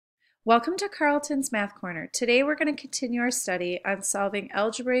Welcome to Carlton's Math Corner. Today we're going to continue our study on solving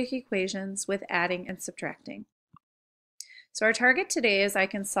algebraic equations with adding and subtracting. So our target today is I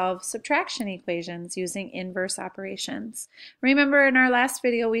can solve subtraction equations using inverse operations. Remember in our last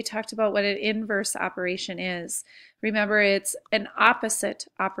video we talked about what an inverse operation is. Remember it's an opposite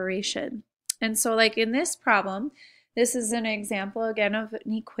operation. And so like in this problem, this is an example again of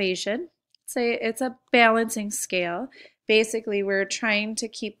an equation. Say it's a balancing scale. Basically, we're trying to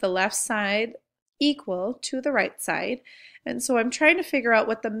keep the left side equal to the right side. And so I'm trying to figure out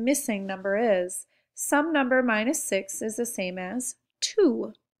what the missing number is. Some number minus 6 is the same as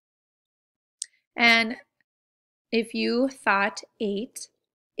 2. And if you thought 8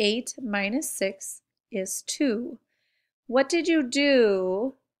 minus 6 is 2. What did you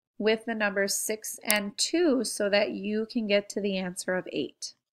do with the numbers 6 and 2 so that you can get to the answer of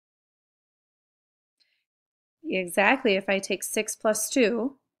 8? Exactly, if I take 6 plus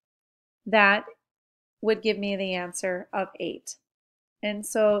 2, that would give me the answer of 8. And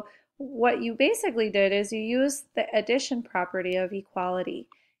so what you basically did is you used the addition property of equality.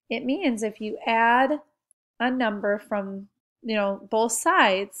 It means if you add a number from both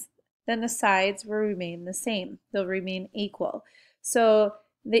sides, then the sides will remain the same. They'll remain equal. So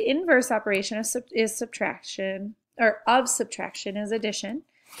the inverse operation is subtraction, or of subtraction is addition.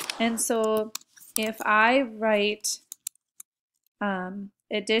 And so if I write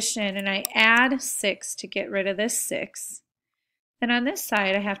addition and I add 6 to get rid of this 6, then on this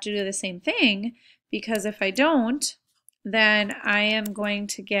side I have to do the same thing, because if I don't, then I am going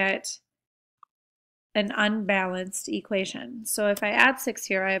to get an unbalanced equation. So if I add 6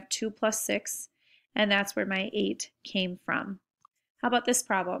 here, I have 2 plus 6, and that's where my 8 came from. How about this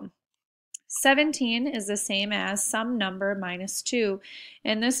problem? 17 is the same as some number minus 2,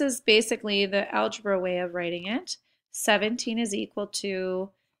 and this is basically the algebra way of writing it. 17 is equal to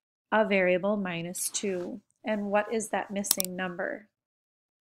a variable minus 2. And what is that missing number?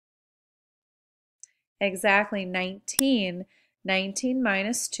 Exactly, 19. 19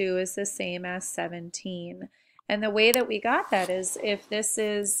 minus 2 is the same as 17. And the way that we got that is if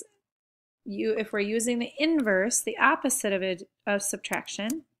we're using the inverse, the opposite of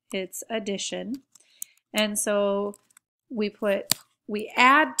subtraction, it's addition. And so we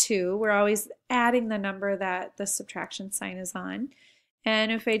add 2, we're always adding the number that the subtraction sign is on.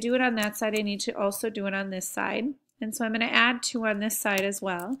 And if I do it on that side, I need to also do it on this side. And so I'm going to add 2 on this side as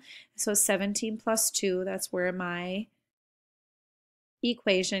well. So 17 plus 2, that's where my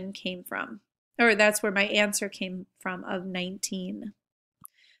equation came from. Or that's where my answer came from of 19.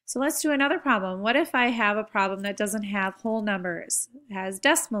 So let's do another problem. What if I have a problem that doesn't have whole numbers? It has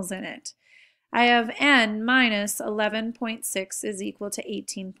decimals in it. I have n minus 11.6 is equal to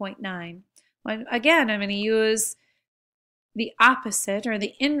 18.9. Well, again, I'm going to use the opposite or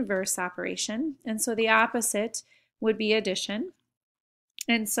the inverse operation. And so the opposite would be addition.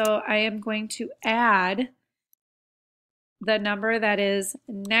 And so I am going to add the number that is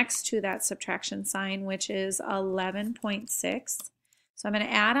next to that subtraction sign, which is 11.6. So I'm going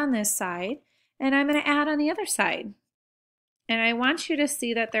to add on this side, and I'm going to add on the other side. And I want you to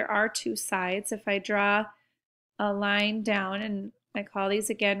see that there are two sides. If I draw a line down, and I call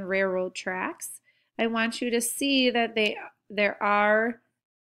these again railroad tracks, I want you to see that there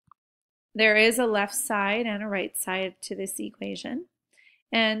is a left side and a right side to this equation.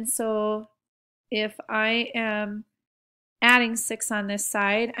 And so if I am adding 6 on this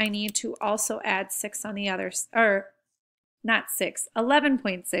side, I need to also add 6 on the other, or not 6,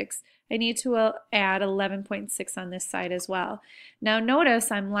 11.6. I need to add 11.6 on this side as well. Now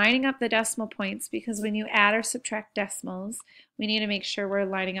notice I'm lining up the decimal points because when you add or subtract decimals, we need to make sure we're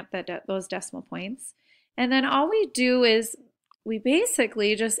lining up those decimal points. And then all we do is we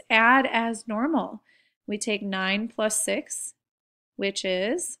basically just add as normal. We take 9 plus 6, which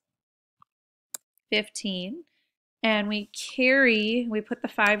is 15, and we put the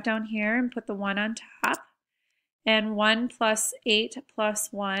 5 down here and put the 1 on top. And 1 plus 8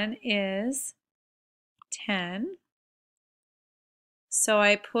 plus 1 is 10. So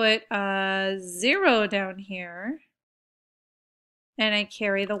I put a 0 down here, and I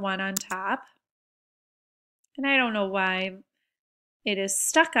carry the 1 on top. And I don't know why it is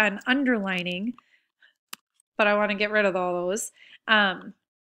stuck on underlining, but I want to get rid of all those. And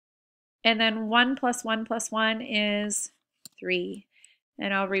then 1 plus 1 plus 1 is 3.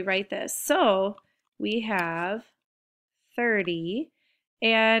 And I'll rewrite this. So we have 30,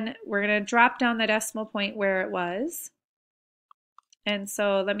 and we're going to drop down the decimal point where it was. And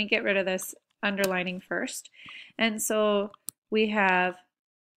so let me get rid of this underlining first. And so we have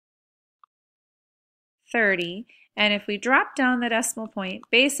 30, And if we drop down the decimal point,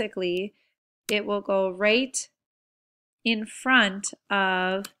 basically it will go right in front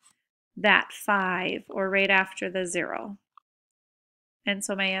of that 5 or right after the 0. And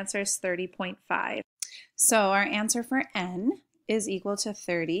so my answer is 30.5. So our answer for n is equal to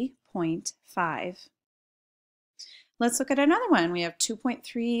 30.5. Let's look at another one. We have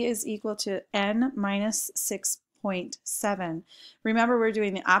 2.3 is equal to n minus 6.7. Remember, we're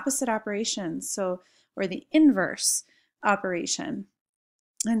doing the opposite operation, or the inverse operation.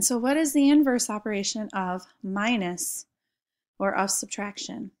 And so what is the inverse operation of minus or of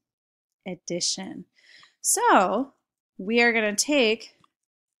subtraction? Addition. So we are going to take,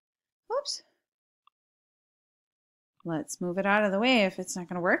 oops, let's move it out of the way if it's not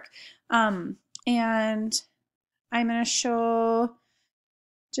going to work. And I'm going to show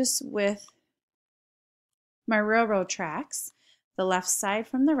just with my railroad tracks, the left side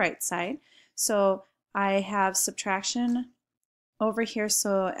from the right side. So I have subtraction over here,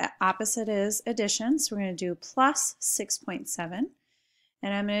 so opposite is addition. So we're going to do plus 6.7.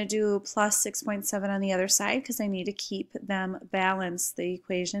 And I'm going to do plus 6.7 on the other side because I need to keep them balanced, the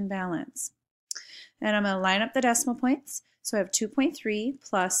equation balanced. And I'm going to line up the decimal points. So I have 2.3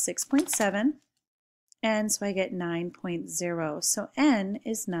 plus 6.7. And so I get 9.0. So n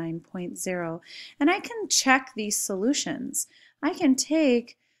is 9.0. And I can check these solutions. I can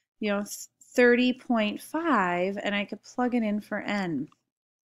take, 30.5 and I could plug it in for n.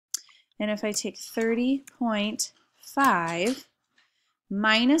 And if I take 30.5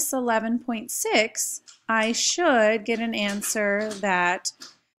 minus 11.6, I should get an answer that,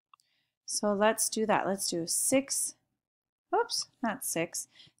 so let's do that. Let's do 6, oops, not 6,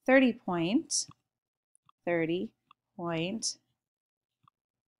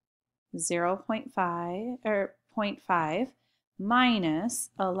 30.0.5 or 0.5 minus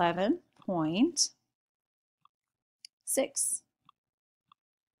 11.6.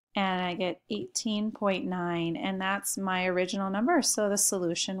 And I get 18.9, and that's my original number, so the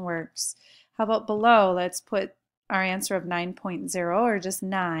solution works. How about below? Let's put our answer of 9.0, or just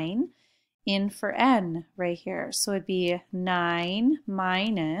 9, in for n right here. So it'd be 9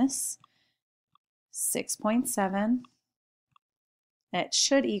 minus 6.7. That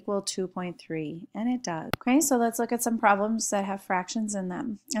should equal 2.3, and it does. Okay, so let's look at some problems that have fractions in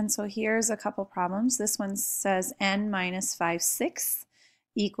them. And so here's a couple problems. This one says n minus 5/6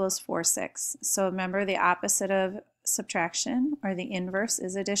 equals 4/6. So remember, the opposite of subtraction, or the inverse,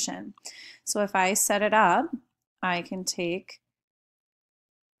 is addition. So if I set it up, I can take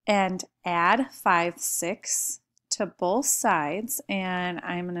and add 5/6 to both sides, and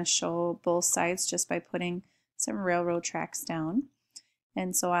I'm going to show both sides just by putting some railroad tracks down.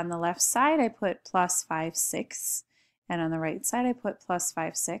 And so on the left side I put plus 5/6, and on the right side I put plus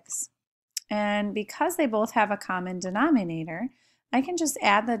 5/6. And because they both have a common denominator, I can just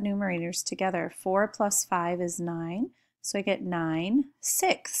add the numerators together. 4 plus 5 is 9, so I get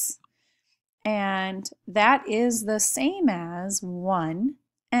 9/6. And that is the same as 1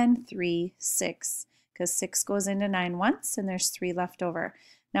 and 3/6, because 6 goes into 9 once and there's 3 left over.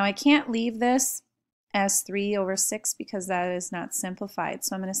 Now I can't leave this as 3/6 because that is not simplified.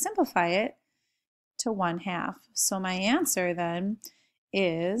 So I'm going to simplify it to 1/2. So my answer then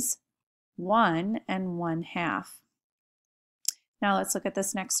is 1 and 1/2. Now let's look at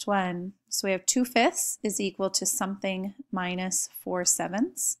this next one. So we have 2/5 is equal to something minus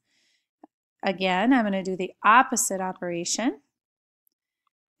 4/7. Again, I'm going to do the opposite operation.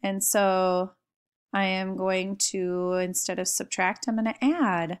 And so I am going to, instead of subtract, I'm going to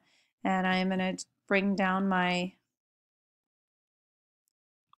add. And I'm going to bring down my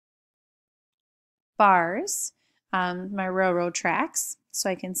bars, my railroad tracks, so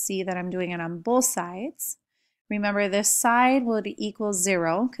I can see that I'm doing it on both sides. Remember, this side would equal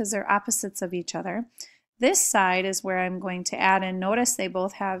 0 because they're opposites of each other. This side is where I'm going to add, and notice they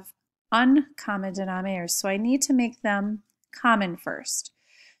both have uncommon denominators, so I need to make them common first.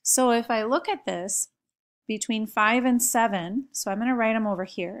 So if I look at this, between 5 and 7, so I'm going to write them over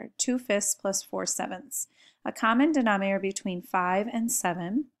here, 2/5 plus 4/7. A common denominator between 5 and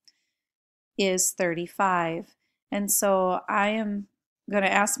 7 is 35. And so I am going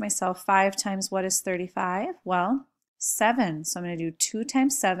to ask myself, 5 times what is 35? Well, 7. So I'm going to do 2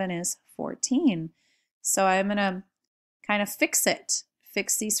 times 7 is 14. So I'm going to kind of fix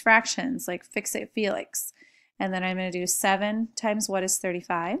these fractions, like fix it Felix. And then I'm going to do 7 times what is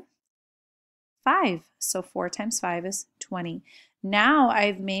 35? 5. So 4 times 5 is 20. Now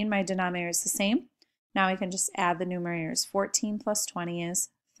I've made my denominators the same. Now I can just add the numerators. 14 plus 20 is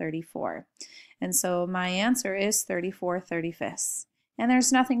 34. And so my answer is 34/35. And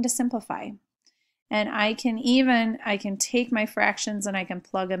there's nothing to simplify. And I can take my fractions and I can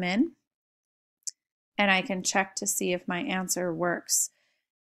plug them in, and I can check to see if my answer works.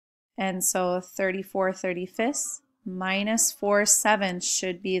 And so 34/35 minus 4/7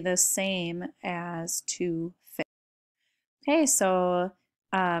 should be the same as 2/5. Okay, so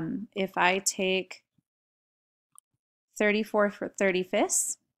if I take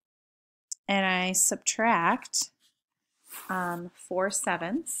 34/35 and I subtract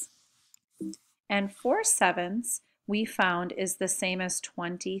 4/7, and 4/7 we found is the same as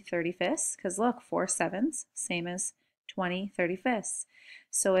 20/35, because look, 4/7 same as 20/35.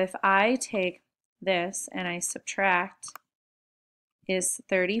 So if I take this and I subtract, is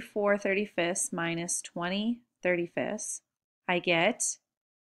 34/35 minus 20/35, I get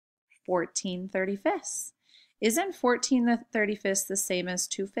 14/35. Isn't 14/35 the same as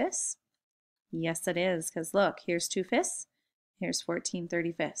 2/5? Yes, it is, because look, here's 2/5, here's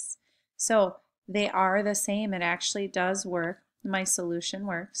 14/35. So they are the same. It actually does work. My solution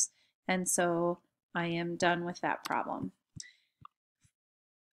works. And so I am done with that problem.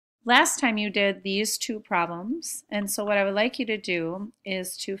 Last time you did these two problems, and so what I would like you to do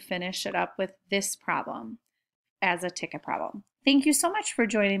is to finish it up with this problem as a ticket problem. Thank you so much for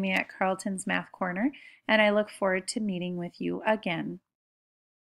joining me at Carlton's Math Corner, and I look forward to meeting with you again.